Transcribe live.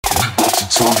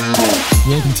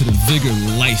Welcome to the Vigor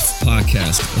Life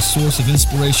Podcast, a source of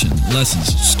inspiration,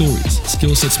 lessons, stories,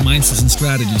 skill sets, mindsets, and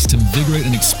strategies to invigorate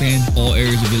and expand all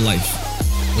areas of your life.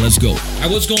 Let's go. All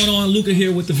right, what's going on? Luca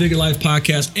here with the Vigor Life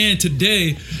Podcast. And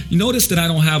today, you notice that I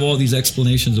don't have all these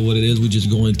explanations of what it is. We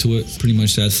just go into it. Pretty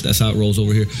much that's how it rolls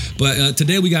over here. But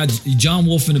today we got John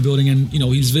Wolf in the building, and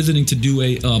he's visiting to do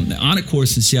an Onnit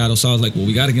course in Seattle. So I was like, well,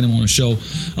 we got to get him on a show.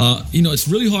 It's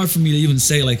really hard for me to even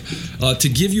say to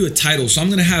give you a title. So I'm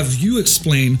going to have you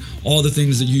explain all the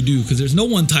things that you do, because there's no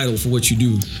one title for what you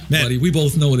do, man. Buddy. We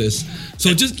both know this.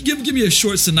 So just give me a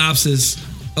short synopsis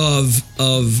of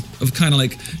kind of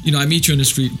like, I meet you in the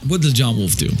street. What does John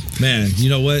Wolf do? Man, you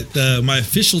know what? My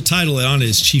official title at Onnit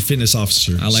is Chief Fitness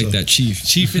Officer. I like that, Chief.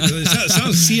 Chief Fitness. It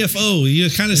sounds CFO.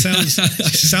 It kind of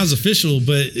sounds official,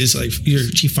 but it's like, you're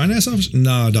Chief Finance Officer?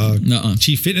 Nah, dog. Nuh-uh.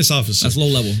 Chief Fitness Officer. That's low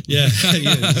level. Yeah.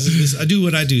 I do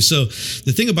what I do. So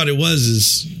the thing about it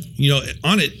is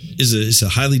Onnit is a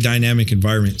highly dynamic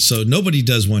environment. So nobody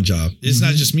does one job. It's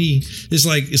not just me. It's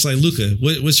like Luca.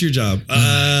 What's your job?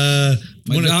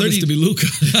 My job is to be Luca.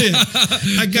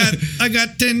 I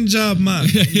got 10 job, man.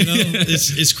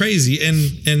 It's crazy, and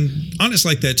Onnit's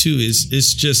like that too.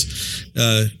 It's just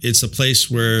it's a place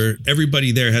where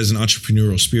everybody there has an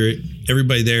entrepreneurial spirit.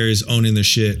 Everybody there is owning their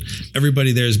shit.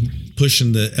 Everybody there is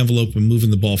pushing the envelope and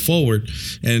moving the ball forward.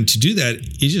 And to do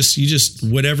that, you just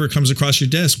whatever comes across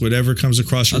your desk, whatever comes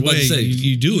across your way,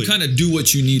 you do it. You kind of do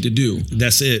what you need to do.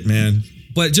 That's it, man.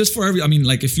 But just for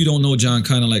if you don't know John,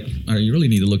 kind of like, all right, you really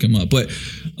need to look him up. But,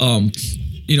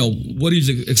 what he's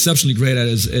exceptionally great at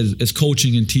is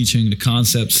coaching and teaching the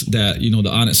concepts that, the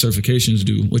Onnit certifications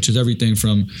do, which is everything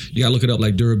from, you got to look it up,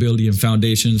 like durability and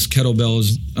foundations,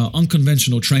 kettlebells,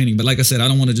 unconventional training. But like I said, I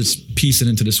don't want to just piece it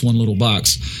into this one little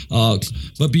box.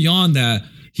 But beyond that,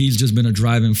 he's just been a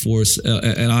driving force at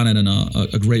Onnit,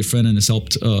 and a great friend, and has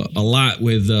helped a lot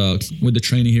with the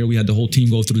training here. We had the whole team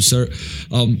go through cert.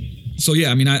 So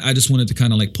yeah, I just wanted to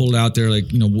kind of like pull it out there, like,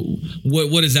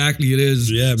 what exactly it is,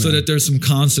 so that there's some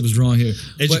concepts drawn here.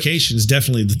 Education is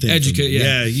definitely the thing.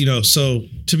 Yeah. So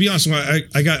to be honest,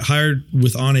 I got hired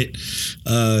with Onnit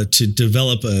to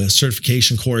develop a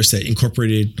certification course that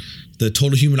incorporated the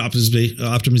total human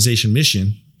optimization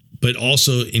mission, but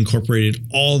also incorporated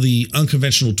all the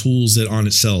unconventional tools that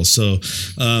Onnit sells. So,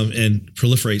 and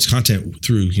proliferates content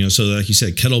through, so like you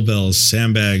said, kettlebells,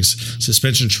 sandbags,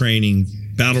 suspension training,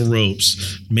 battle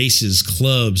ropes, maces,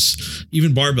 clubs,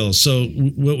 even barbells. So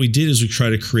what we did is we try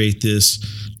to create this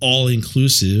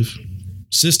all-inclusive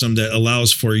system that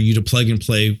allows for you to plug and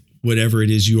play whatever it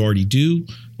is you already do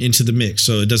into the mix.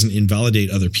 So it doesn't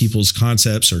invalidate other people's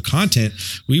concepts or content.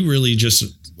 We really just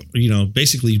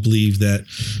basically believe that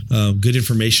good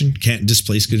information can't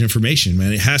displace good information,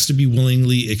 man. It has to be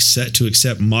willingly accept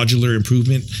modular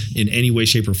improvement in any way,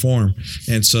 shape, or form.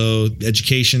 And so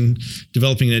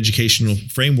developing an educational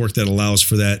framework that allows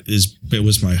for that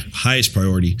was my highest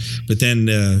priority. But then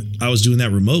I was doing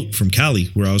that remote from Cali,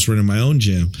 where I was running my own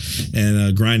gym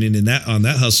and grinding on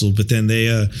that hustle. But then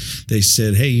they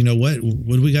said, hey, you know what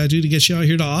do we got to do to get you out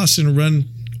here to Austin and run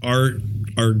our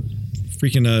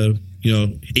freaking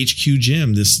HQ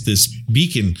gym, this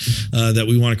beacon that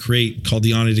we want to create called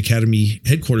the Onnit Academy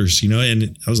headquarters,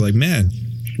 and I was like, man,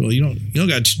 well, you don't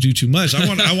got to do too much. I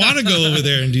want to go over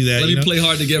there and do that. Let me play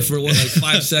hard to get for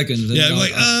 5 seconds. Yeah,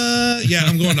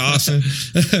 I'm going to Austin.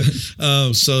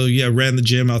 So yeah, ran the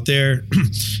gym out there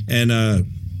and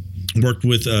worked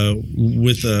with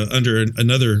under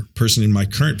another person in my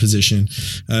current position.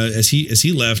 As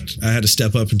he left, I had to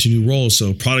step up into new roles.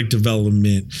 So product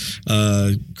development,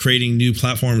 creating new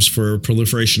platforms for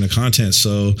proliferation of content.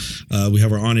 So we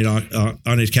have our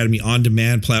Onnit Academy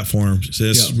on-demand platform. So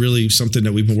that's really something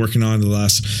that we've been working on the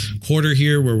last quarter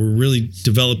here, where we're really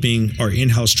developing our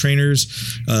in-house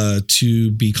trainers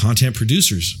to be content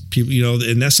producers. People,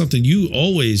 and that's something you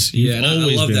always. Yeah, I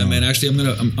love that, man. Actually,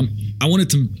 I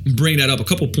wanted to bring that up. A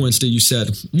couple points that you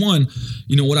said. One,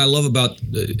 what I love about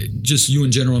just you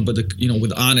in general, but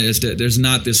with Onnit is that there's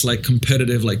not this like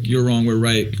competitive, like you're wrong, we're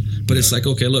right. But it's like,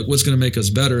 okay, look, what's going to make us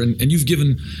better? And you've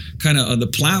given kind of the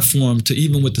platform to,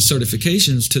 even with the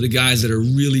certifications, to the guys that are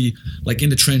really like in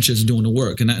the trenches doing the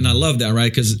work. And I love that,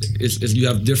 right? Because you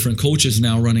have different coaches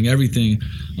now running everything.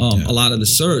 A lot of the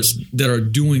certs that are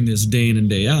doing this day in and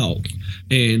day out.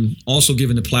 And also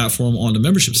giving the platform on the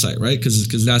membership site, right?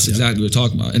 Because that's exactly what we're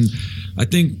talking about. And I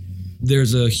think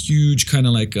there's a huge kind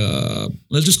of like,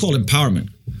 let's just call it empowerment,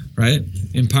 right?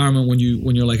 Empowerment when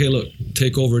you're like, hey, look,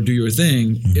 take over, do your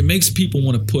thing. It makes people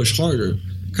want to push harder.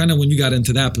 Kind of when you got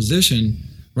into that position,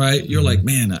 right? You're like,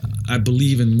 man, I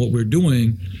believe in what we're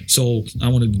doing, so I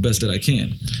want to do the best that I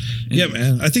can. And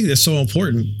man, I think that's so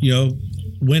important.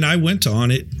 when I went to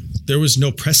Onnit, there was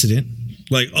no precedent.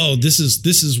 Like, oh, this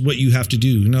is what you have to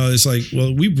do. No, it's like,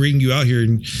 well, we bring you out here,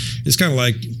 and it's kind of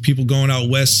like people going out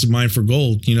west to mine for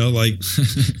gold. Like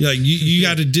you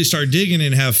got to start digging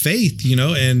and have faith.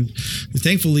 And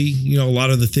thankfully, a lot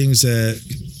of the things that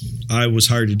I was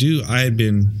hired to do, I had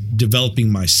been developing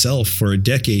myself for a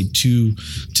decade to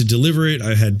deliver it.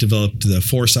 I had developed the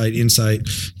foresight, insight,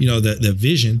 the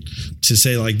vision to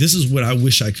say, like, this is what I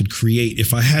wish I could create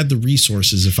if I had the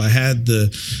resources, if I had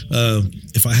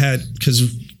because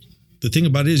the thing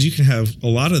about it is you can have a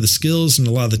lot of the skills and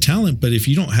a lot of the talent, but if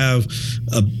you don't have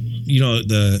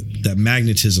that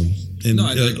magnetism and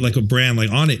like a brand like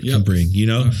Onnit can bring,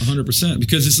 100%,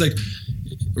 because it's like,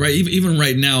 right, even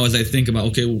right now, as I think about,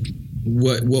 okay,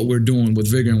 what we're doing with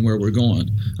Vigor and where we're going,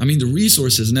 I mean, the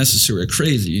resources necessary are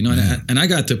crazy, and I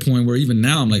got to a point where even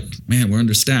now I'm like, man, we're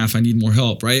understaffed, I need more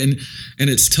help, right? And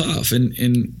it's tough,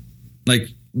 and like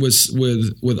with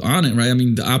Onnit, right? I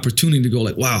mean, the opportunity to go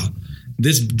like, wow,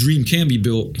 this dream can be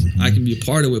built. I can be a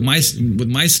part of it with my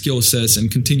skill sets and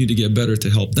continue to get better to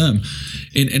help them.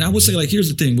 And I would say, like,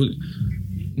 here's the thing: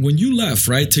 when you left,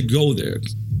 right, to go there,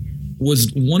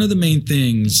 was one of the main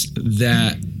things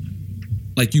that,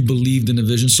 like, you believed in the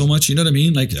vision so much, you know what I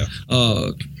mean? Like,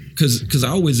 because I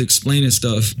always explain and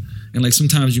stuff, and like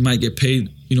sometimes you might get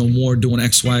paid, more doing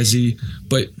X, Y, Z,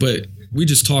 but we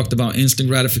just talked about instant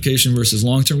gratification versus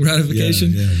long-term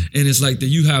gratification, and it's like that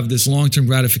you have this long-term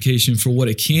gratification for what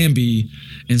it can be,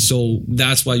 and so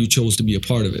that's why you chose to be a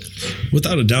part of it.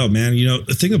 Without a doubt, man.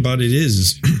 The thing about it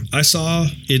is I saw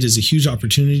it as a huge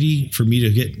opportunity for me to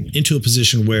get into a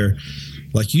position where,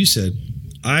 like you said,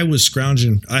 I was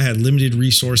scrounging. I had limited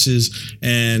resources,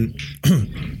 and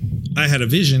I had a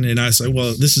vision, and I was like,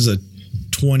 well, this is a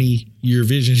 20-year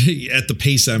vision at the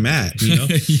pace I'm at,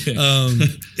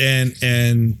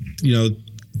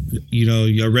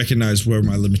 I recognize where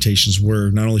my limitations were,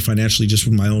 not only financially, just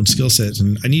with my own skill sets.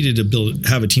 And I needed to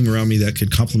have a team around me that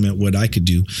could complement what I could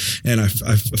do. And I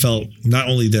felt not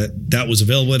only that was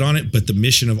available at Onnit, but the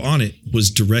mission of Onnit was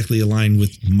directly aligned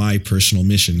with my personal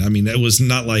mission. I mean, it was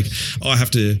not like, oh, I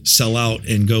have to sell out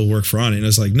and go work for Onnit. And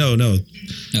it's like, no,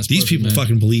 that's these perfect, people man.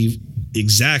 Fucking believe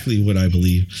exactly what I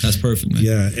believe. That's perfect, man.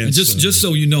 Yeah. And just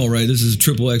so you know, right, this is a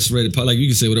triple X rated pod. Like, you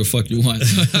can say whatever the fuck you want.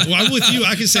 Well, I'm with you.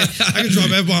 I can drop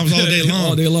F-bombs all day long.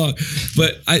 All day long.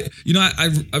 But I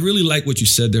really like what you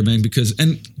said there, man, because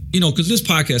this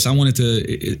podcast, I wanted to,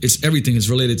 it's everything is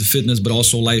related to fitness, but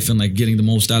also life and like getting the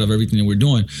most out of everything that we're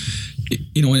doing.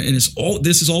 And it's all,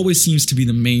 this is always seems to be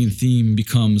the main theme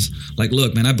becomes like,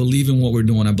 look, man, I believe in what we're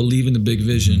doing. I believe in the big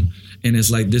vision. And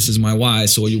it's like, this is my why,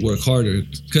 so you work harder.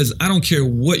 Because I don't care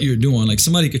what you're doing. Like,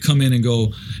 somebody could come in and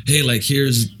go, hey, like,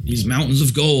 here's these mountains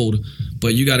of gold,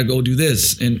 but you got to go do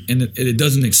this. And it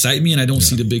doesn't excite me, and I don't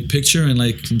see the big picture and,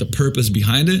 like, the purpose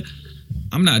behind it.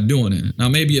 I'm not doing it. Now,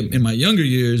 maybe in my younger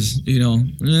years,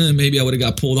 maybe I would have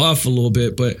got pulled off a little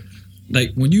bit. But,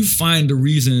 like, when you find the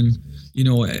reason,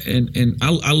 and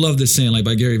I love this saying, like,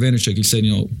 by Gary Vaynerchuk. He said,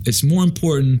 it's more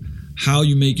important how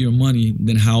you make your money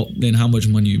than how much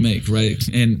money you make, right?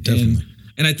 And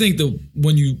I think that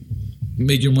when you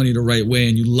make your money the right way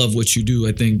and you love what you do,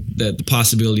 I think that the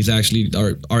possibilities actually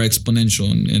are exponential,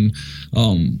 and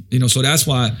so that's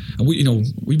why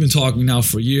we've been talking now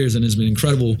for years, and it's been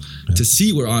incredible to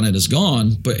see where Onnit has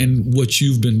gone, and what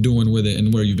you've been doing with it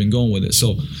and where you've been going with it.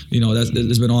 So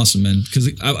that's been awesome, man. Because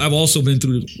I've also been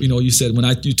through, you said when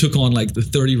you took on like the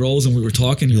 30 roles and we were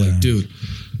talking, you're like, dude,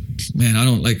 man,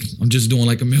 I'm just doing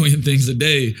like a million things a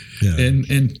day. Yeah.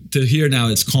 And to hear now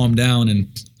it's calmed down, and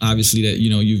obviously that,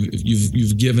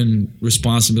 you've given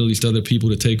responsibilities to other people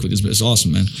to take with this, but it's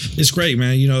awesome, man. It's great,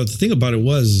 man. The thing about it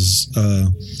was,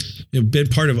 been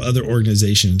part of other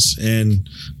organizations, and,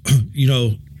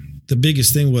 the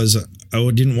biggest thing was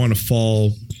I didn't want to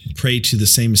fall prey to the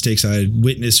same mistakes I had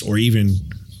witnessed or even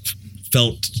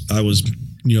felt I was,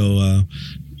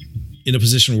 in a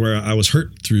position where I was hurt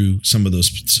through some of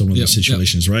those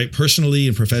situations, right? Personally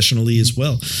and professionally as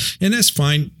well. And that's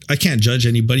fine. I can't judge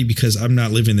anybody because I'm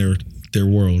not living their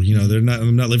world.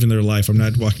 I'm not living their life. I'm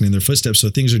not walking in their footsteps.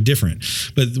 So things are different.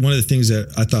 But one of the things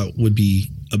that I thought would be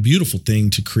a beautiful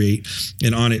thing to create,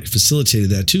 and Onnit facilitated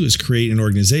that too, is create an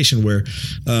organization where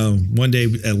one day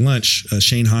at lunch,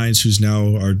 Shane Hines, who's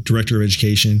now our director of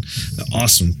education,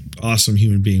 awesome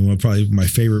human being, probably my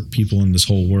favorite people in this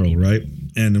whole world, right?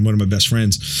 And one of my best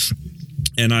friends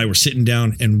and I were sitting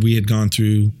down, and we had gone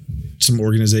through some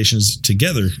organizations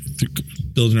together,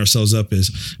 building ourselves up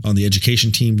as on the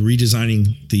education team,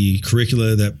 redesigning the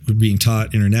curricula that were being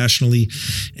taught internationally,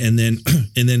 and then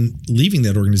leaving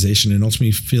that organization and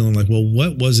ultimately feeling like, well,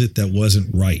 what was it that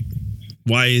wasn't right?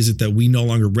 Why is it that we no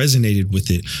longer resonated with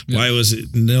it? Yeah. Why was it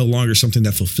no longer something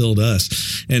that fulfilled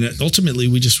us? And ultimately,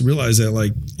 we just realized that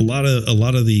like a lot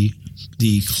of the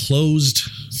closed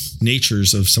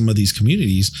natures of some of these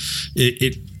communities,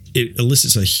 it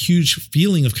elicits a huge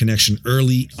feeling of connection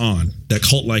early on, that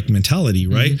cult-like mentality,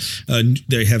 right? Mm-hmm.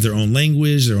 They have their own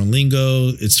language, their own lingo.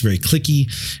 It's very cliquey.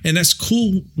 And that's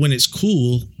cool when it's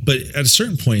cool. But at a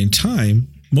certain point in time,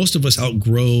 most of us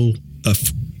outgrow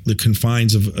the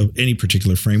confines of any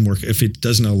particular framework if it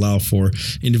doesn't allow for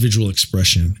individual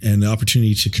expression and the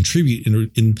opportunity to contribute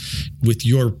in with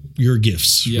your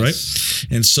gifts, yes.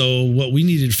 Right? And so what we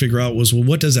needed to figure out was, well,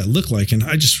 what does that look like? And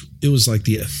it was like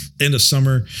the end of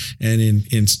summer, and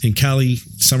in Cali,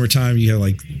 summertime, you have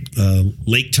like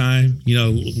lake time,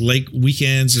 lake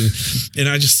weekends, and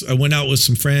I went out with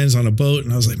some friends on a boat,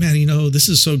 and I was like, man, this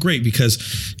is so great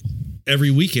because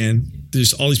every weekend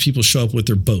there's all these people show up with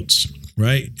their boats.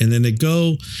 Right. And then they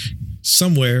go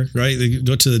somewhere, right? They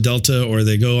go to the Delta, or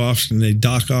they go off and they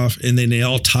dock off, and then they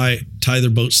all tie their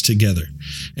boats together.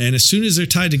 And as soon as they're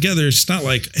tied together, it's not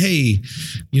like, hey,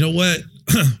 you know what?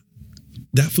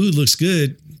 That food looks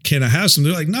good. Can I have some?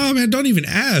 They're like, no, man, don't even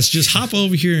ask. Just hop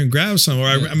over here and grab some. Or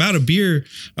I'm out of beer,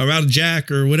 or out of Jack,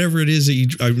 or whatever it is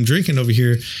that I'm drinking over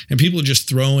here. And people are just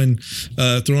throwing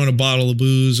a bottle of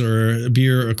booze or a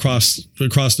beer across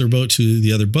their boat to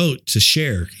the other boat to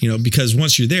share, because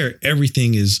once you're there,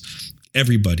 everything is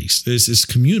everybody's. It's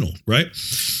communal, right?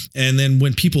 And then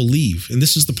when people leave, and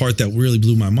this is the part that really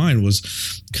blew my mind,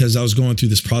 was because I was going through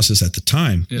this process at the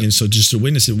time. Yeah. And so just to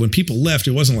witness it, when people left,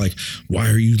 it wasn't like, why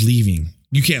are you leaving?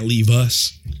 You can't leave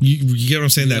us. You get what I'm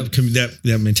saying? Yep.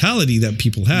 That mentality that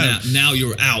people have. Now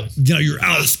you're out. Now you're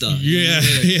out. Yeah.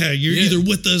 You're either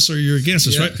with us or you're against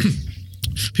us, right?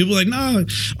 People are like, no,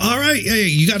 all right, yeah,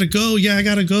 you got to go. Yeah, I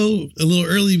got to go a little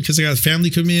early because I got a family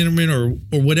commitment or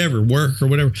whatever, work or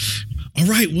whatever. All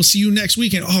right, we'll see you next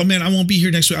weekend. Oh man, I won't be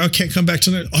here next week. I can't come back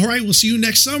tonight. All right, we'll see you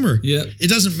next summer. Yeah. It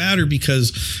doesn't matter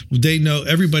because they know,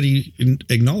 everybody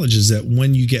acknowledges that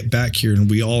when you get back here and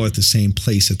we all at the same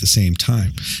place at the same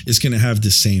time, it's going to have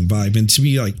the same vibe. And to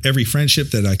me, like every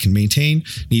friendship that I can maintain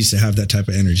needs to have that type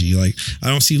of energy. Like I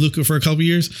don't see Luca for a couple of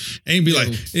years. It ain't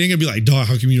gonna be like, dog,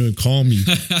 how come you don't call me?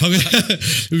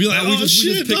 It'd be like, we just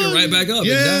pick it right back up.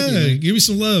 Yeah, exactly, give me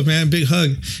some love, man. Big hug.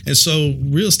 And so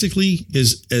realistically,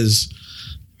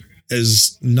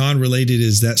 as non-related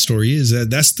as that story is,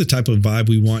 that's the type of vibe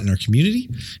we want in our community.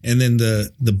 And then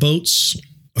the boats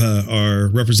are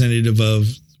representative of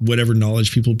whatever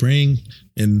knowledge people bring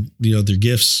and, their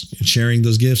gifts and sharing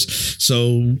those gifts.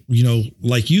 So,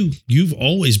 like you've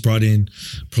always brought in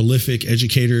prolific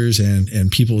educators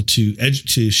and people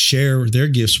to share their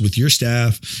gifts with your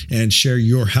staff and share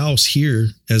your house here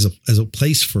as a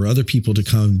place for other people to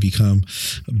come become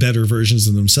better versions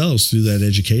of themselves through that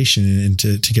education and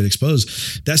to get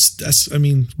exposed. That's, I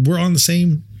mean, we're on the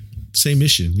same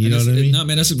mission. You know what I mean? No,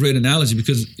 man, that's a great analogy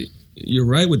because you're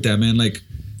right with that, man. Like,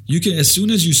 you can, as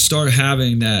soon as you start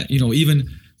having that, even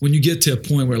when you get to a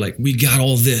point where like we got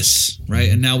all this, right,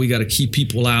 and now we got to keep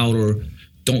people out or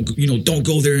don't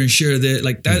go there and share that,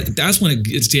 like that. That's when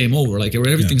it's game over. Like where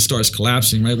everything starts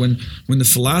collapsing, right? When the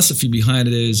philosophy behind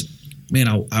it is, man,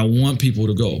 I want people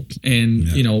to go and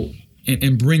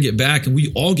and bring it back, and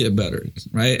we all get better,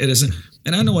 right?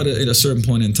 And I know at a certain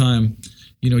point in time,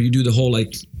 you do the whole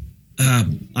like.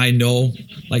 I know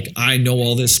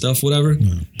all this stuff, whatever.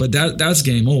 Yeah. But that's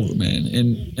game over, man.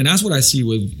 And that's what I see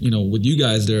with you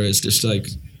guys. There is just like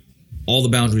all the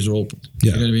boundaries are open.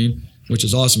 Yeah. You know what I mean? Which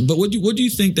is awesome. But what do you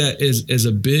think that is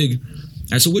a big?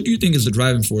 So what do you think is the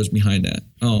driving force behind that?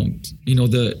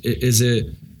 Is it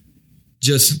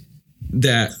just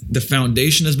that the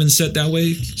foundation has been set that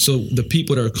way, so the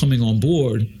people that are coming on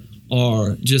board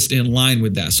are just in line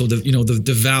with that. So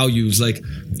the values, like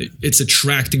it's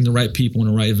attracting the right people and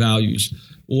the right values,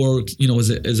 or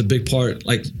is a big part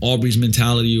like Aubrey's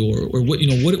mentality, or what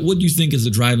what do you think is the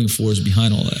driving force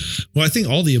behind all that? Well, I think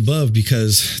all the above,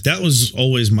 because that was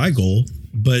always my goal.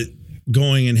 But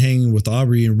going and hanging with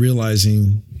Aubrey and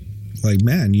realizing, like,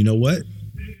 man, you know what?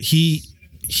 He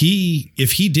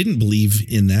if he didn't believe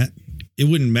in that, it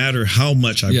wouldn't matter how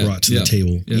much I brought to the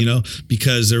table,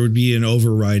 because there would be an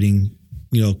overriding,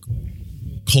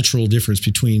 cultural difference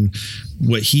between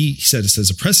what he said as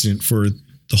a precedent for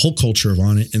the whole culture of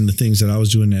Onnit and the things that I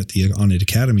was doing at the Onnit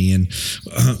Academy.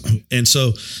 And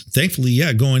so thankfully,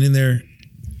 going in there,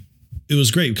 it was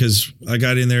great because I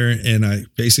got in there and I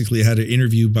basically had an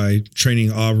interview by training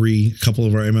Aubrey, a couple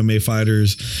of our MMA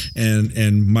fighters,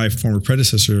 and my former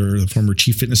predecessor, the former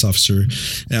chief fitness officer.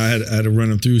 And I had to run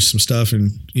them through some stuff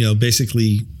and,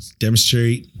 basically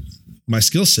demonstrate, my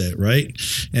skill set, right?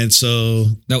 And so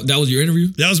that was your interview?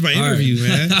 That was my interview,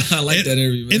 man. I like that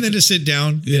interview, man. And then to sit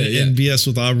down and BS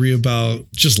with Aubrey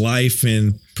about just life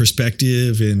and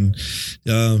perspective, and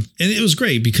it was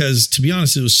great because, to be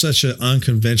honest, it was such an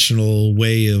unconventional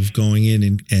way of going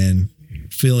in and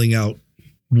filling out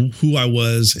who I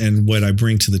was and what I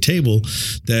bring to the table,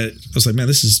 that I was like, man,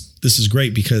 this is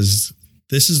great, because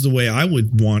this is the way I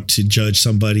would want to judge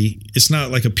somebody. It's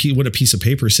not like what a piece of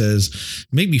paper says.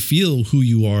 Make me feel who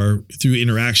you are through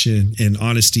interaction and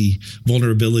honesty,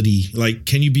 vulnerability. Like,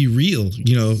 can you be real?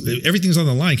 You know, everything's on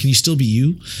the line. Can you still be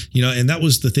you? You know, and that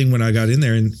was the thing when I got in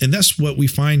there. And that's what we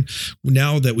find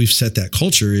now that we've set that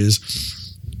culture is,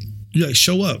 you know,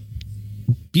 show up,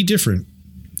 be different,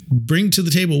 bring to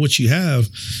the table what you have,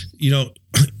 you know,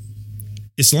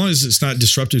 as long as it's not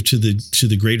disruptive to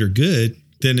the greater good,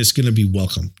 then it's going to be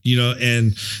welcome, you know?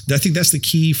 And I think that's the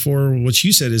key for what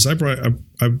you said is any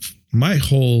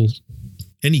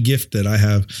gift that I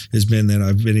have has been that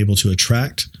I've been able to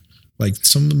attract like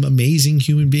some amazing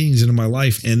human beings into my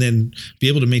life, and then be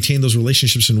able to maintain those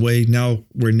relationships in a way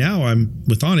where I'm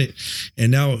with Onnit.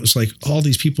 And now it's like all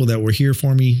these people that were here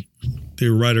for me, they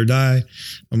were ride or die.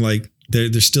 I'm like,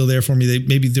 they're still there for me.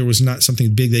 Maybe there was not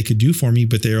something big they could do for me,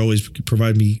 but they always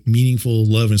provide me meaningful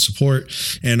love and support.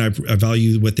 And I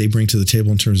value what they bring to the table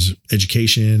in terms of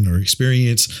education or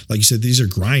experience. Like you said, these are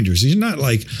grinders. These are not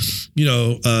like, you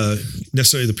know,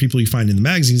 necessarily the people you find in the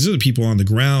magazines. These are the people on the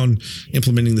ground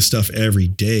implementing the stuff every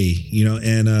day, you know?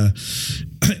 And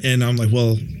I'm like,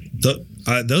 well,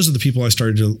 those are the people I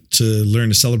started to learn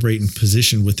to celebrate and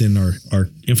position within our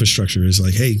infrastructure. Is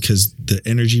like, hey, because the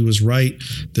energy was right,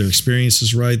 their experience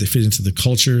is right, they fit into the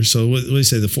culture. So what do you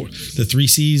say? The 3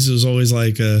 C's was always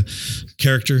like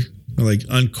character, like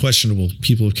unquestionable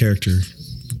people of character,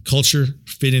 culture,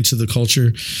 fit into the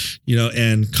culture, you know,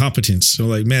 and competence. So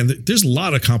like, man, there's a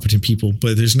lot of competent people,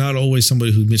 but there's not always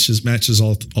somebody who matches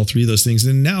all 3 of those things.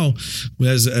 And now,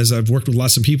 as I've worked with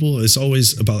lots of people, it's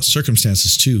always about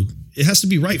circumstances too. It has to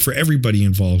be right for everybody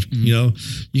involved. Mm-hmm. You know,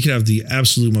 you can have the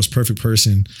absolute most perfect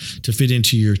person to fit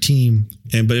into your team,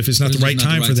 but if it's not the right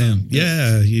time for them,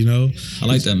 you know. I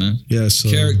like that, man. Yeah. So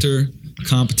character,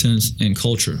 competence, and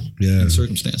culture. Yeah. And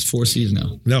circumstance. 4 C's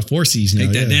now. Now 4 C's now.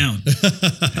 Take that down. Take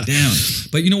that down.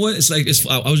 But you know what? It's like,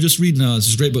 I was just reading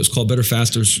this great book. It's called Better,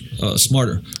 Faster,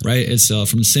 Smarter, right? It's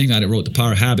from the same guy that wrote The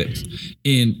Power of Habit.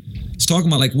 And it's talking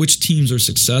about like which teams are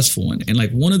successful. And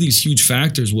like one of these huge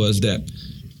factors was that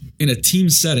in a team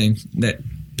setting, that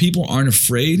people aren't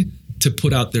afraid to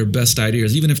put out their best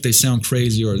ideas, even if they sound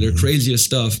crazy or their craziest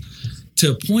stuff,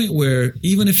 to a point where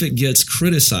even if it gets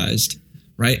criticized,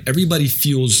 right, everybody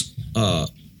feels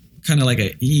kind of like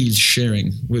at ease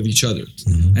sharing with each other.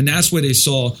 Mm-hmm. And that's where they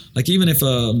saw, like, even if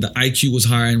the IQ was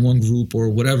higher in one group or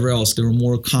whatever else, they were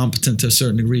more competent to a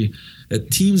certain degree,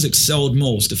 that teams excelled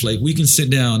most. If like we can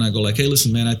sit down and I go like, hey,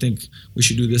 listen, man, I think we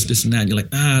should do this, this, and that. And you're like,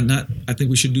 I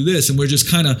think we should do this. And we're just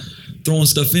kind of throwing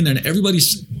stuff in there, and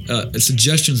everybody's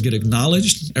suggestions get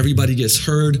acknowledged. Everybody gets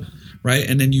heard, right?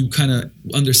 And then you kind of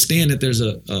understand that there's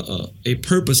a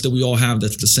purpose that we all have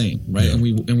that's the same, right? Yeah.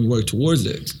 And we work towards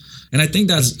it. And I think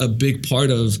that's a big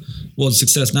part of, well,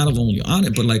 success, not only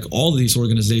Onnit, but like all of these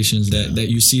organizations that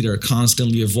you see that are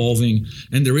constantly evolving,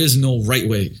 and there is no right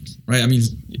way, right? I mean,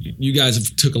 you guys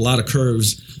have took a lot of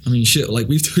curves. I mean, shit, like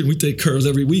we take curves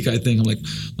every week, I think. I'm like,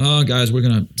 oh, guys, we're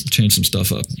going to change some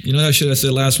stuff up. You know that shit I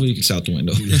said last week? It's out the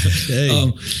window. Hey.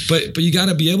 But you got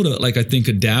to be able to, like, I think,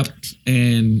 adapt.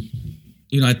 And,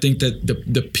 you know, I think that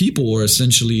the people are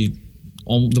essentially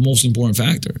the most important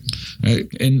factor, right?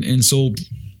 And so,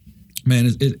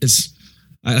 man, it's.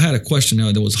 I had a question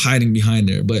now that was hiding behind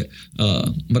there, but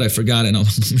I forgot it. And I'm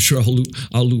sure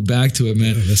I'll loop back to it,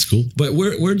 man. Yeah, that's cool. But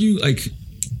where do you, like,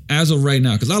 as of right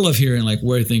now? Because I love hearing like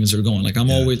where things are going. Like I'm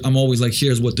always like,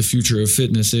 here's what the future of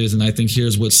fitness is, and I think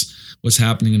here's what's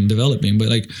happening and developing. But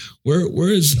like, where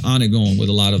is Onnit going with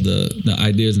a lot of the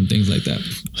ideas and things like that?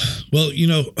 Well, you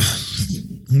know,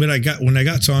 when I got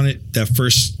to Onnit, that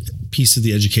first piece of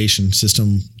the education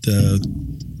system,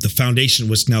 the foundation,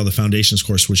 what's now the foundations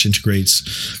course, which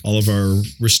integrates all of our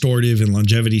restorative and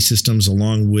longevity systems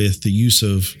along with the use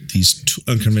of these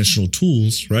unconventional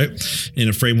tools, right? In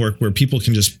a framework where people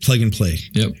can just plug and play.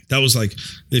 Yep. That was like,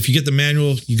 if you get the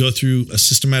manual, you go through a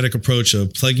systematic approach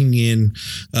of plugging in,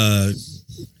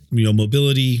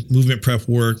 mobility, movement prep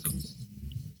work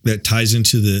that ties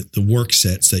into the work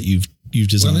sets that you've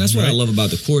designed. Well, that's what I love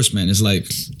about the course, man. It's like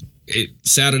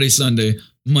Saturday, Sunday,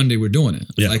 Monday, we're doing it.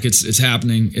 Yeah. Like it's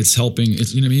happening. It's helping.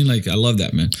 It's, you know what I mean? Like, I love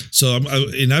that, man. So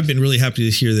I've been really happy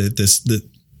to hear that the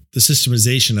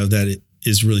systemization of that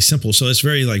is really simple. So it's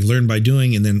very like learn by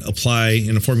doing and then apply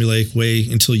in a formulaic way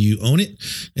until you own it.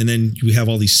 And then you have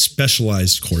all these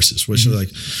specialized courses, which are like,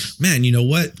 man, you know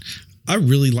what? I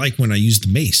really like when I use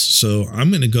the MACE. So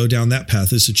I'm going to go down that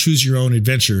path. It's a choose your own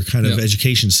adventure kind of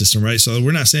education system, right? So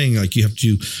we're not saying like you have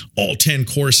to do all 10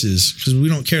 courses because we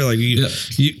don't care. Like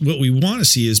what we want to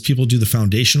see is people do the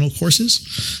foundational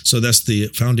courses. So that's the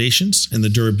foundations and the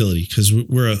durability, because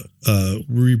we're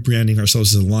rebranding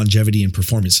ourselves as a longevity and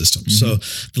performance system. So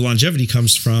the longevity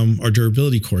comes from our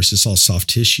durability course. It's all soft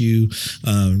tissue,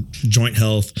 joint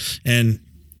health, and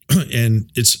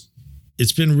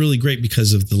it's been really great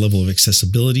because of the level of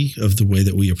accessibility of the way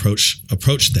that we approach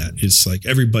that. It's like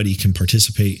everybody can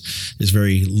participate. It's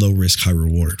very low risk, high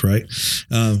reward, right?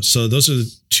 So those are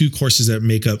the two courses that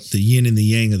make up the yin and the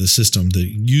yang of the system, the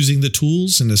using the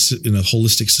tools in a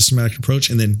holistic systematic approach,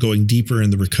 and then going deeper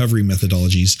in the recovery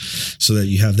methodologies so that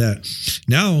you have that.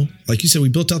 Now, like you said, we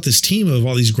built out this team of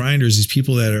all these grinders, these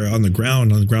people that are on the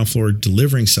ground floor,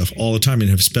 delivering stuff all the time and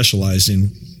have specialized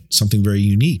in something very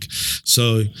unique.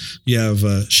 So you have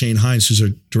Shane Hines, who's our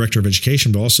director of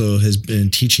education, but also has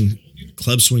been teaching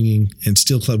club swinging and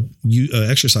steel club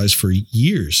exercise for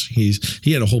years.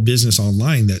 He had a whole business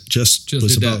online that just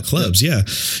was about clubs. Yeah.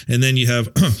 And then you have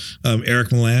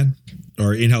Eric Milan,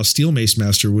 our in-house steel mace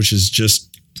master, which is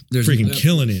just freaking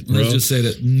killing it, bro. Let's just say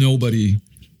that nobody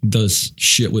does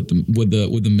shit with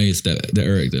the mace that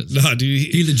Eric does. Nah,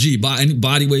 dude. He's a G.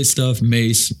 Body weight stuff,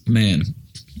 mace, man.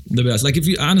 The best. Like if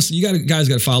you honestly, guys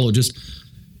got to follow. Just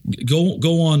go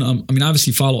on.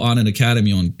 Obviously follow Onnit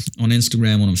Academy on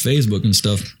Instagram, on Facebook and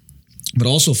stuff. But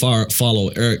also follow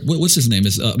Eric. What's his name?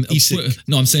 Is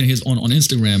no, I'm saying his on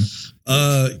Instagram.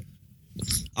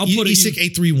 I'll put ESIC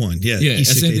 831. Yeah, I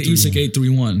said the ESIC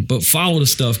 831. But follow the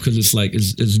stuff because it's like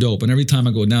it's dope. And every time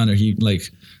I go down there, he like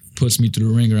puts me through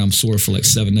the ringer. I'm sore for like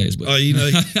 7 days. But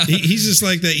he's just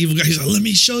like that evil guy. He's like, let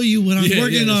me show you what I'm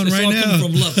working on right now.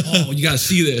 From love. Oh, you got to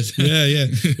see this. Yeah.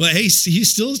 Well, hey,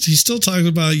 he's still talking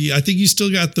about. I think you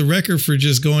still got the record for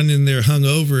just going in there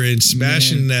hungover and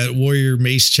smashing that Warrior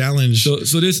Mace Challenge. So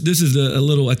this is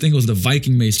I think it was the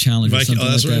Viking Mace Challenge.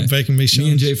 That's right, Viking Mace Challenge.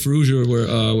 Me and Jay Ferrugia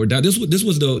were down. This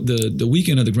was the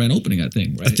weekend of the grand opening, I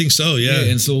think. Right? I think so.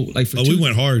 Yeah. And so like we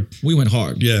went hard. We went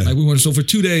hard. Yeah. Like we went. So for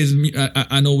 2 days,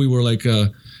 I know we were like,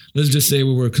 let's just say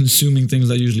we were consuming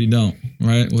things I usually don't,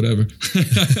 right? Whatever. And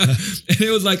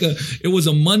it was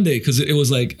a Monday, because it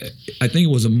was like, I think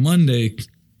it was a Monday,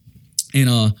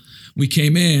 and we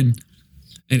came in,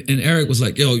 and Eric was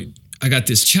like, yo, I got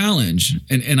this challenge.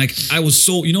 And I was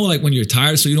so, like when you're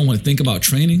tired, so you don't want to think about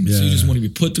training, so you just want to be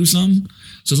put through something.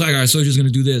 So it's like, all right, so you're just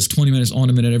going to do this 20 minutes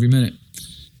on a minute every minute.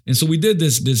 And so we did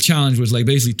this challenge, was like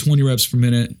basically 20 reps per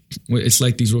minute. It's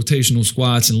like these rotational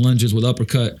squats and lunges with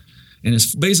uppercut. And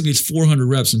it's 400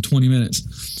 reps in 20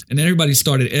 minutes. And then everybody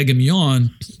started egging me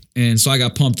on. And so I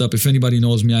got pumped up. If anybody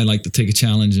knows me, I like to take a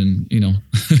challenge and,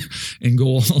 and go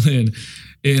all in.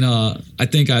 And I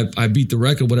think I beat the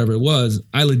record, whatever it was.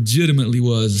 I legitimately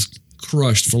was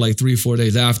crushed for like 3-4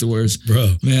 days afterwards.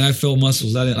 Bro. Man, I felt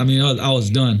muscles. I was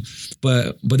done.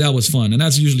 But that was fun. And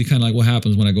that's usually kind of like what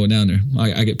happens when I go down there.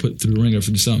 I get put through the ringer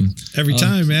for something. Every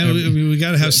time, man. We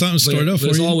got to have something stored up for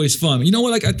you. It's always fun. You know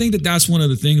what? Like, I think that's one of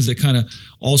the things that kind of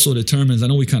also determines, I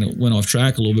know we kind of went off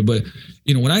track a little bit, but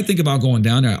when I think about going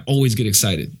down there, I always get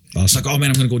excited. Awesome. It's like, oh man,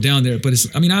 I'm going to go down there. But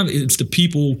it's the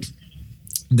people,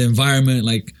 the environment,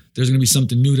 like, there's going to be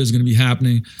something new that's going to be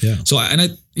happening. Yeah. So, I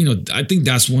think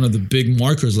that's one of the big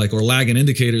markers, like, or lagging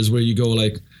indicators, where you go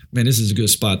like, man, this is a good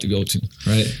spot to go to,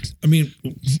 right?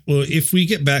 Well, if we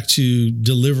get back to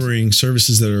delivering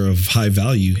services that are of high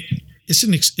value,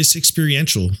 it's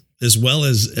experiential as well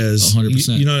as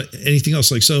 100%. Anything else.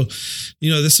 Like, so,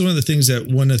 that's one of the things that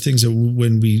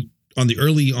when we, on the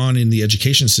early on in the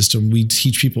education system, we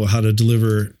teach people how to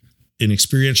deliver an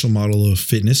experiential model of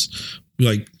fitness,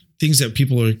 like things that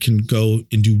people can go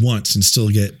and do once and still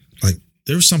get, like,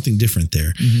 there's something different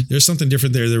there. Mm-hmm. There's something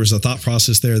different there. There was a thought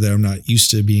process there that I'm not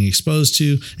used to being exposed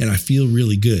to, and I feel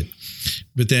really good.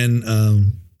 But then,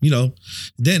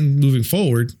 then moving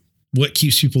forward, what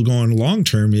keeps people going long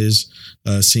term is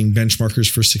seeing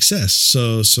benchmarkers for success.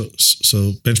 So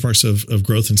benchmarks of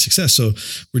growth and success. So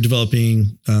we're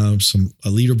developing a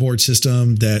leaderboard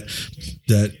system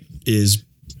that is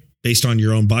based on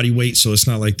your own body weight. So it's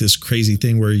not like this crazy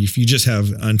thing where if you just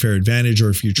have unfair advantage, or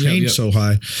if you're trained so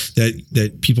high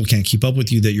that people can't keep up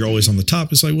with you, that you're always on the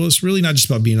top. It's like, well, it's really not just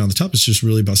about being on the top. It's just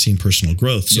really about seeing personal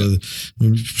growth. So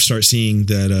we start seeing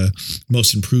that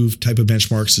most improved type of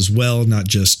benchmarks as well, not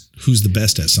just who's the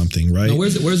best at something, right? Now,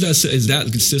 where's that? Is that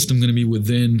system going to be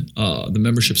within the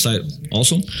membership site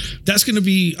also? That's going to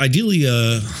be ideally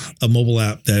a mobile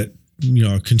app that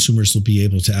consumers will be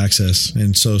able to access.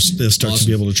 And so they'll start to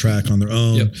be able to track on their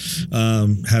own,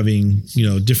 having,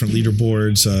 different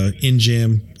leaderboards in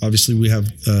gym. Obviously we have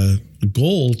a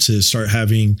goal to start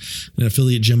having an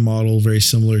affiliate gym model very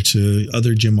similar to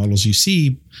other gym models you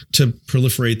see to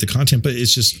proliferate the content, but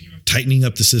it's just tightening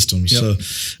up the system. Yep.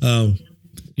 So,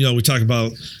 we talk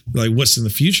about like what's in the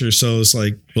future. So it's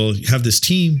like, well, you have this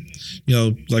team,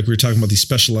 like we were talking about these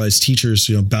specialized teachers,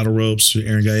 Battle Ropes,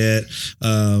 Aaron Guyette.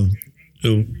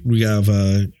 We have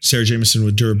Sarah Jameson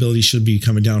with Durability should be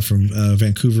coming down from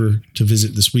Vancouver to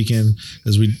visit this weekend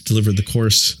as we deliver the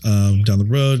course down the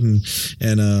road. And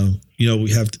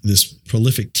we have this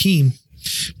prolific team.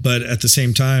 But at the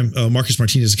same time, Marcus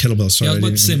Martinez, kettlebell. Sorry, I was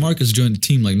about to say Marcus joined the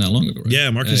team like not long ago, right?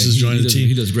 Yeah, Marcus has joined the team.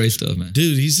 He does great stuff, man.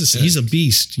 Dude, he's a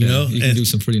beast, you know. He can do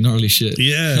some pretty gnarly shit.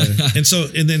 Yeah,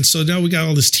 so now we got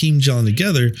all this team gelling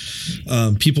together.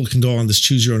 People can go on this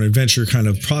choose your own adventure kind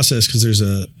of process because there's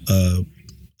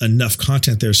enough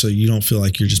content there, so you don't feel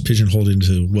like you're just pigeonholed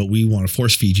into what we want to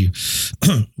force feed you.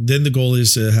 Then the goal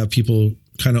is to have people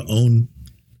kind of own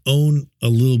a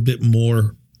little bit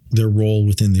more their role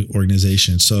within the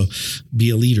organization. So be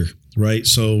a leader, right?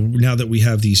 So now that we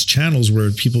have these channels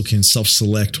where people can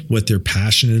self-select what they're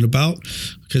passionate about,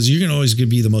 because you're going to always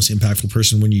be the most impactful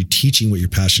person when you're teaching what you're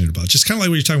passionate about. Just kind of like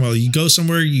what you're talking about. You go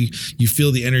somewhere, you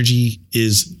feel the energy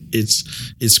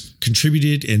it's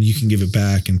contributed and you can give it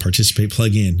back and participate,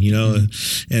 plug in,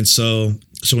 Mm-hmm. And so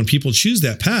when people choose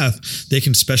that path, they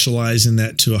can specialize in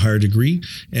that to a higher degree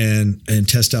and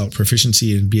test out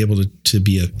proficiency and be able to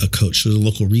be a coach. So there's a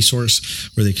local resource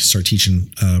where they can start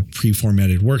teaching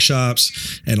pre-formatted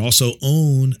workshops and also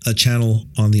own a channel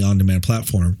on the on-demand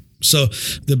platform. So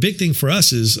the big thing for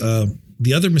us is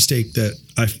the other mistake that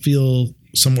I feel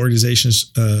some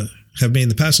organizations have made in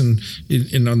the past, and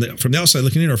from the outside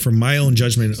looking in, or from my own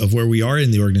judgment of where we are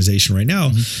in the organization right now,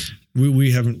 mm-hmm.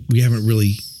 we haven't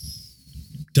really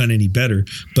done any better,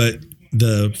 but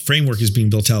the framework is being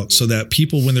built out so that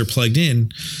people, when they're plugged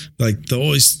in, like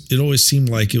it always seemed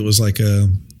like it was like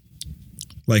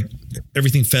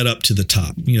everything fed up to the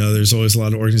top. There's always a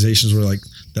lot of organizations where like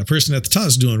that person at the top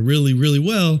is doing really, really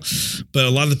well, but a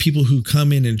lot of the people who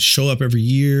come in and show up every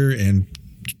year and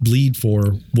bleed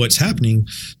for what's happening,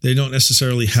 they don't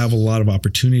necessarily have a lot of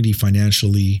opportunity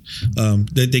financially.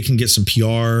 They can get some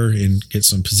PR and get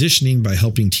some positioning by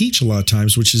helping teach a lot of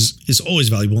times, which is always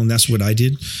valuable. And that's what I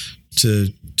did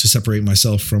to separate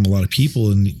myself from a lot of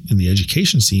people in the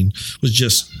education scene, was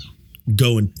just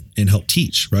go and help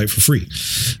teach, right, for free.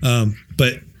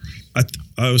 But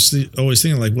I was always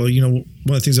thinking like, well, one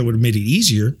of the things that would have made it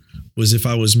easier was if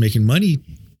I was making money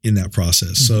in that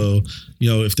process. Mm-hmm.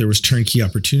 So, if there was turnkey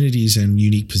opportunities and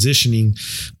unique positioning,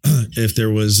 if there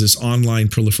was this online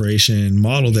proliferation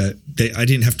model that I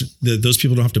didn't have to, those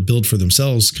people don't have to build for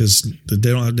themselves because they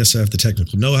don't necessarily have the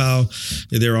technical know-how.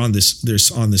 They're on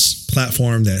this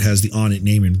platform that has the On It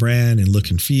name and brand and look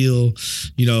and feel,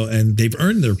 and they've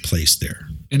earned their place there.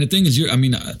 And the thing is,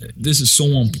 this is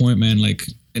so on point, man. Like,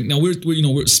 and now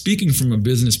we're speaking from a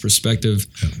business perspective,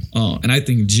 and I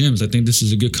think this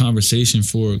is a good conversation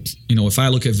for, if I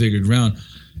look at Vigor Ground,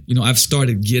 I've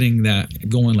started getting that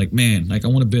going, like, man, like I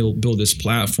want to build this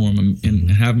platform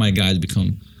and have my guys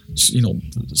become,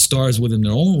 stars within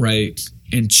their own right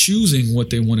and choosing what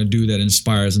they want to do that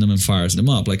inspires them and fires them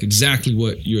up, like exactly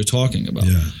what you're talking about.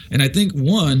 Yeah. And I think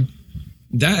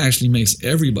that actually makes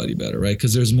everybody better, right?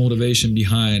 Because there's motivation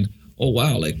behind, oh,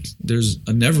 wow, like there's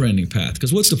a never ending path.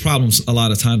 Because what's the problem a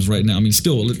lot of times right now? I mean,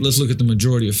 still, let's look at the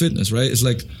majority of fitness, right? It's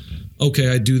like,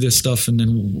 okay, I do this stuff and then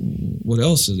what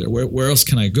else is there? Where else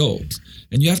can I go?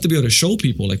 And you have to be able to show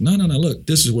people like, no, look,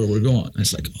 this is where we're going. And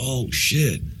it's like, oh,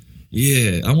 shit.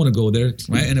 Yeah, I want to go there,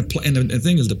 right? And the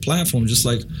thing is, the platform, just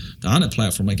like the On It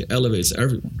platform, like it elevates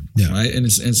everyone, right? And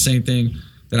it's the same thing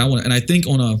that I want. And I think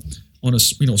on a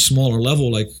smaller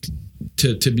level, like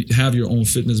to have your own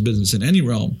fitness business in any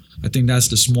realm, I think that's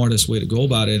the smartest way to go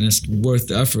about it, and it's worth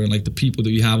the effort. And like the people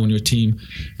that you have on your team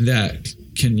that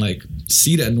can like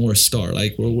see that North Star,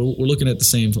 like we're looking at the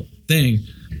same thing,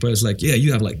 but it's like, yeah,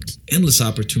 you have like endless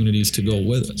opportunities to go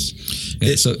with us.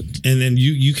 And then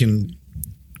you can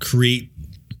create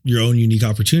your own unique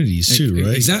opportunities too,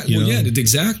 right? Exactly. Well, yeah,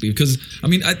 exactly. Because I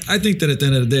mean, I think that at the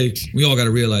end of the day, we all got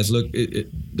to realize, look,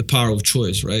 the power of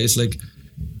choice, right? It's like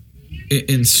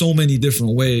in so many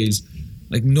different ways,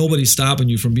 like nobody's stopping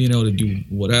you from being able to do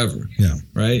whatever. Yeah.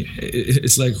 Right.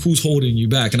 It's like, who's holding you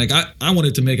back? And like, I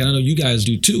wanted to make, and I know you guys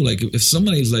do too. Like if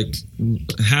somebody's like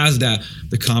has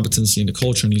the competency and the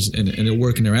culture and they're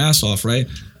working their ass off, right?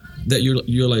 that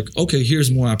you're like, okay,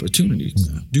 here's more opportunity,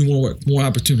 do more work, more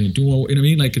opportunity, do more. You know what I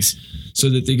mean? Like it's so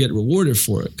that they get rewarded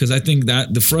for it. Because I think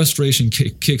that the frustration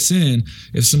kicks in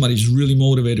if somebody's really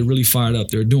motivated, really fired up,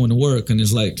 they're doing the work, and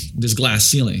there's like this glass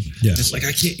ceiling. Yeah. It's like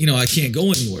I can't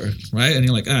go anywhere, right? And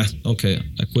you're like, okay,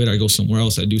 I quit. I go somewhere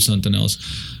else. I do something else,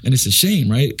 and it's a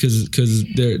shame, right? Because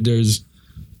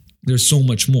there's so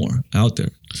much more out there.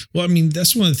 Well, I mean,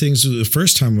 that's one of the things. The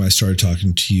first time I started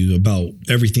talking to you about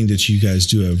everything that you guys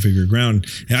do at Vigor Ground,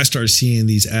 and I started seeing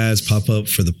these ads pop up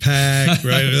for the pack,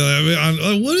 right?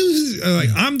 What is like?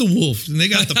 I'm the wolf, and they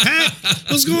got the pack.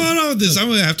 What's going on with this? I'm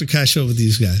gonna have to cash up with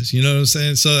these guys. You know what I'm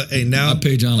saying? So, hey, now I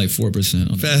pay John like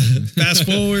 4% on that. Fast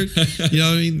forward, you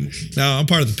know what I mean? Now I'm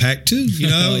part of the pack too. You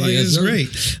know, like it's great.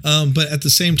 But at the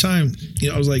same time, you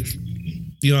know, I was like,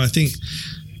 you know, I think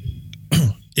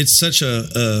it's such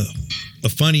a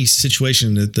funny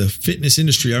situation that the fitness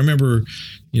industry, I remember,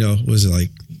 you know, was it like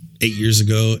 8 years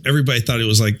ago? Everybody thought it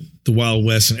was like the Wild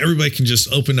West and everybody can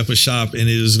just open up a shop and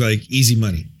it was like easy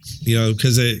money, you know,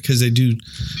 because they do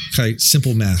kind of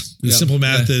simple math. The simple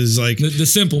math is like the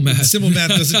simple math. The simple math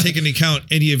doesn't take into account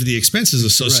any of the expenses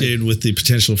associated with the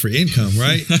potential for income,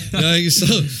 right? So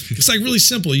it's like really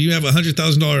simple. You have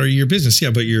 $100,000 a year business,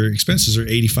 but your expenses are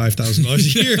 $85,000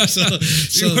 a year. So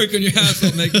you're working your ass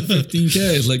off making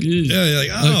 $15K. It's like, you're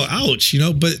like, oh, ouch, you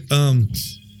know. But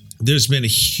there's been a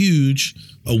huge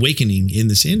awakening in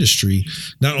this industry,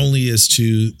 not only as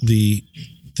to the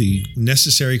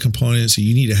necessary components that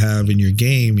you need to have in your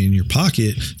game, in your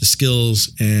pocket, the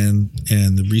skills and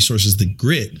the resources, the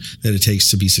grit that it takes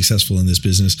to be successful in this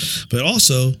business, but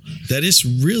also that it's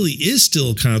really is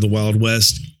still kind of the Wild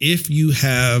West if you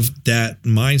have that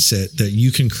mindset that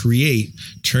you can create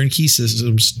turnkey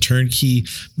systems, turnkey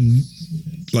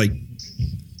like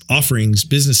offerings,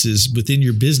 businesses within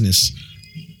your business.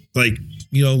 Like,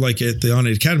 you know, like at the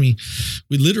Onnit Academy,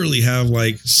 we literally have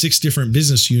like 6 different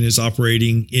business units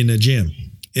operating in a gym.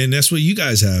 And that's what you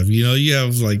guys have. You know, you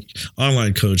have like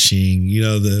online coaching, you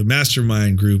know, the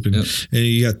mastermind group, and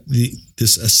you got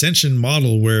this ascension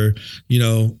model where, you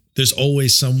know, there's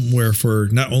always somewhere for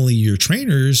not only your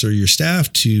trainers or your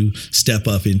staff to step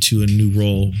up into a new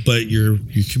role, but your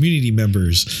community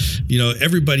members. You know,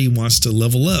 everybody wants to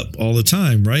level up all the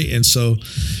time, right? And so,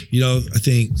 you know, I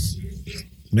think,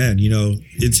 man, you know,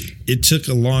 it took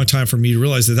a long time for me to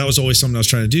realize that was always something I was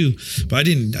trying to do, but I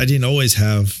didn't always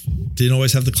have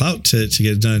the clout to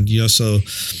get it done, you know. So,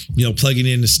 you know, plugging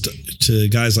in to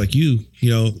guys like you, you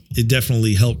know, it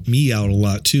definitely helped me out a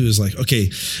lot too. Is like,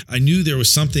 okay, I knew there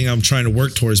was something I'm trying to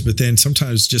work towards, but then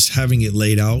sometimes just having it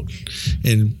laid out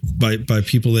and by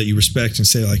people that you respect and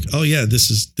say like, oh yeah,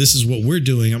 this is what we're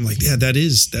doing. I'm like, yeah,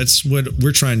 that's what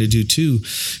we're trying to do too.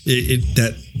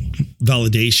 That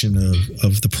validation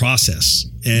of the process.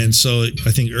 And so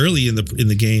I think early in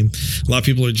the game, a lot of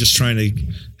people are just trying to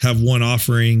have one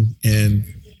offering, and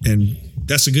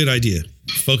that's a good idea.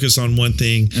 Focus on one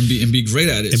thing and be great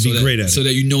at it. So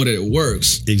that you know that it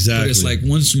works. Exactly. But it's like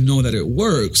once you know that it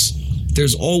works,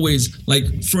 there's always,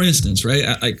 like, for instance, right?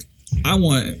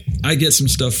 I get some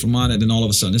stuff from Onnit, and all of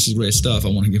a sudden, this is great stuff. I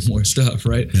want to get more stuff,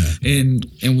 right? Yeah. And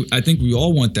I think we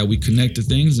all want that. We connect to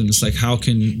things, and it's like, how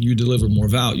can you deliver more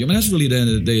value? I mean, that's really the end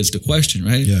of the day. It's the question,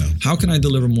 right? Yeah. How can I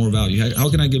deliver more value? How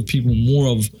can I give people more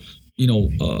of, you know,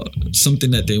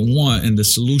 something that they want, and the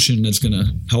solution that's going to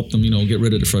help them, you know, get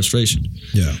rid of the frustration.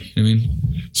 Yeah. You know what I mean?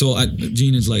 So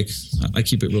Gina's like, I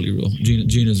keep it really real.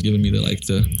 Gina's giving me the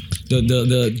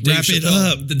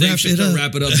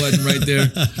wrap it up button right there.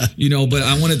 You know, but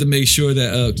I wanted to make sure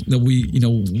that we, you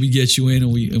know, we get you in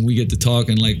and we get to talk,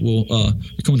 and like you're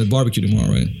coming to the barbecue tomorrow,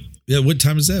 right? Yeah, what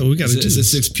time is that? We got to do this.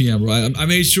 It's at 6 p.m. Right? I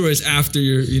made sure it's after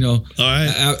you're, you know. All right.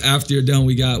 After you're done,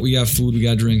 we got food, we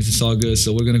got drinks. It's all good.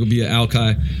 So we're gonna go be at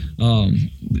Alki.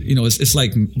 You know, it's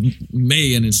like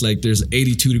May, and it's like there's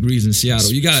 82 degrees in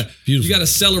Seattle. You got to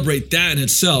celebrate that in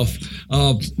itself.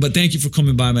 But thank you for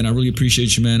coming by, man. I really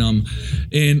appreciate you, man.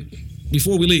 And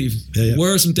before we leave,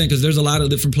 where are some things? Because there's a lot of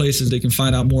different places they can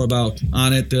find out more about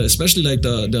Onnit, especially like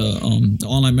the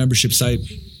online membership site,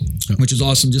 which is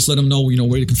awesome. Just let them know, you know,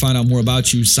 where you can find out more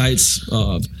about you, sites,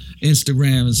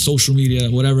 Instagram, social media,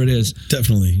 whatever it is.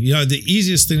 Definitely. You know, the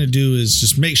easiest thing to do is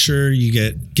just make sure you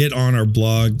get on our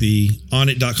blog, the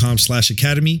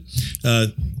onnit.com/academy.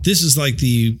 This is like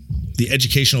the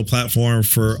educational platform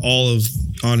for all of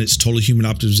Onnit's total human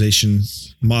optimization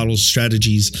models,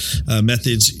 strategies,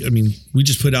 methods. I mean, we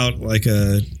just put out like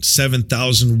a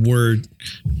 7,000 word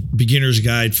beginner's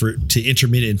guide to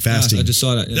intermittent fasting. I just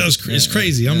saw that. Yeah. It's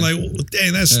crazy. I'm like,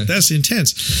 dang, that's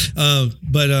intense.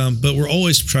 But we're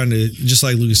always trying to, just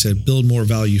like Lucas said, build more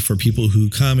value for people who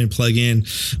come and plug in,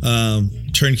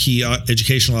 turnkey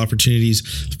educational opportunities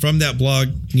from that blog.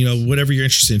 You know, whatever you're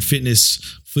interested in,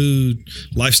 fitness, food,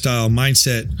 lifestyle,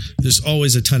 mindset, there's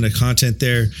always a ton of content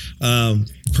there.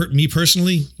 Me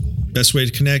personally, best way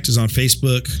to connect is on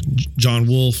Facebook, John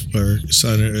Wolf, or it's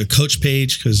on a coach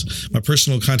page, because my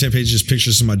personal content page is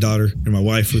pictures of my daughter and my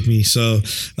wife with me. So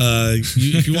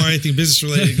if you want anything business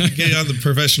related, get on the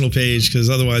professional page, because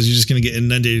otherwise you're just going to get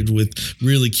inundated with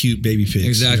really cute baby pics.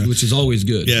 Exactly, you know? Which is always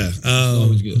good. Yeah,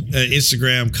 always good.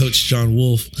 Instagram, Coach John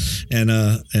Wolf, and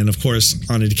of course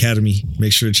On It Academy.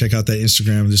 Make sure to check out that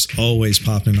Instagram. There's always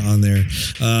popping on there.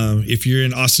 If you're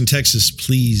in Austin, Texas,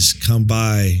 please come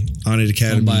by On It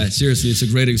Academy. Come by. Seriously, it's a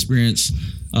great experience.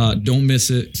 Don't miss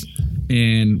it.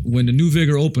 And when the new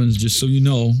Vigor opens, just so you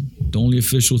know, the only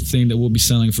official thing that we'll be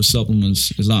selling for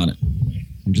supplements is On It.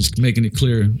 I'm just making it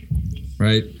clear,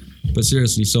 right? But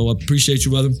seriously, so I appreciate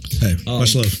you, brother. Hey,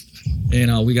 much love.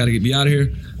 And we got to be out of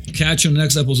here. Catch you on the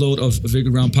next episode of Vigor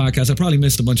Ground Podcast. I probably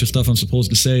missed a bunch of stuff I'm supposed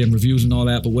to say and reviews and all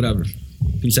that, but whatever.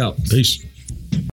 Peace out. Peace.